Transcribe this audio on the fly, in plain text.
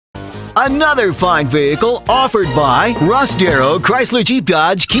Another fine vehicle offered by Russ, Darrow, Chrysler Jeep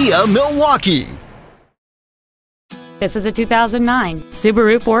Dodge Kia Milwaukee. This is a 2009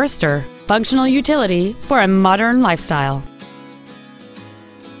 Subaru Forester, functional utility for a modern lifestyle.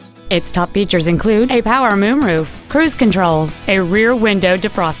 Its top features include a power moonroof, cruise control, a rear window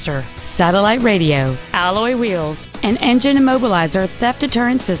defroster, satellite radio, alloy wheels, an engine immobilizer theft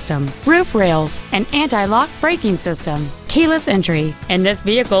deterrent system, roof rails, an anti-lock braking system, keyless entry, and this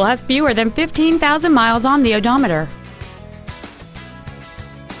vehicle has fewer than 15,000 miles on the odometer.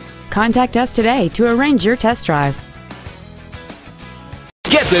 Contact us today to arrange your test drive.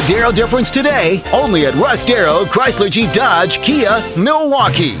 Get the Darrow difference today, only at Russ, Darrow, Chrysler Jeep Dodge Kia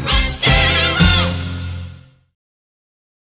Milwaukee.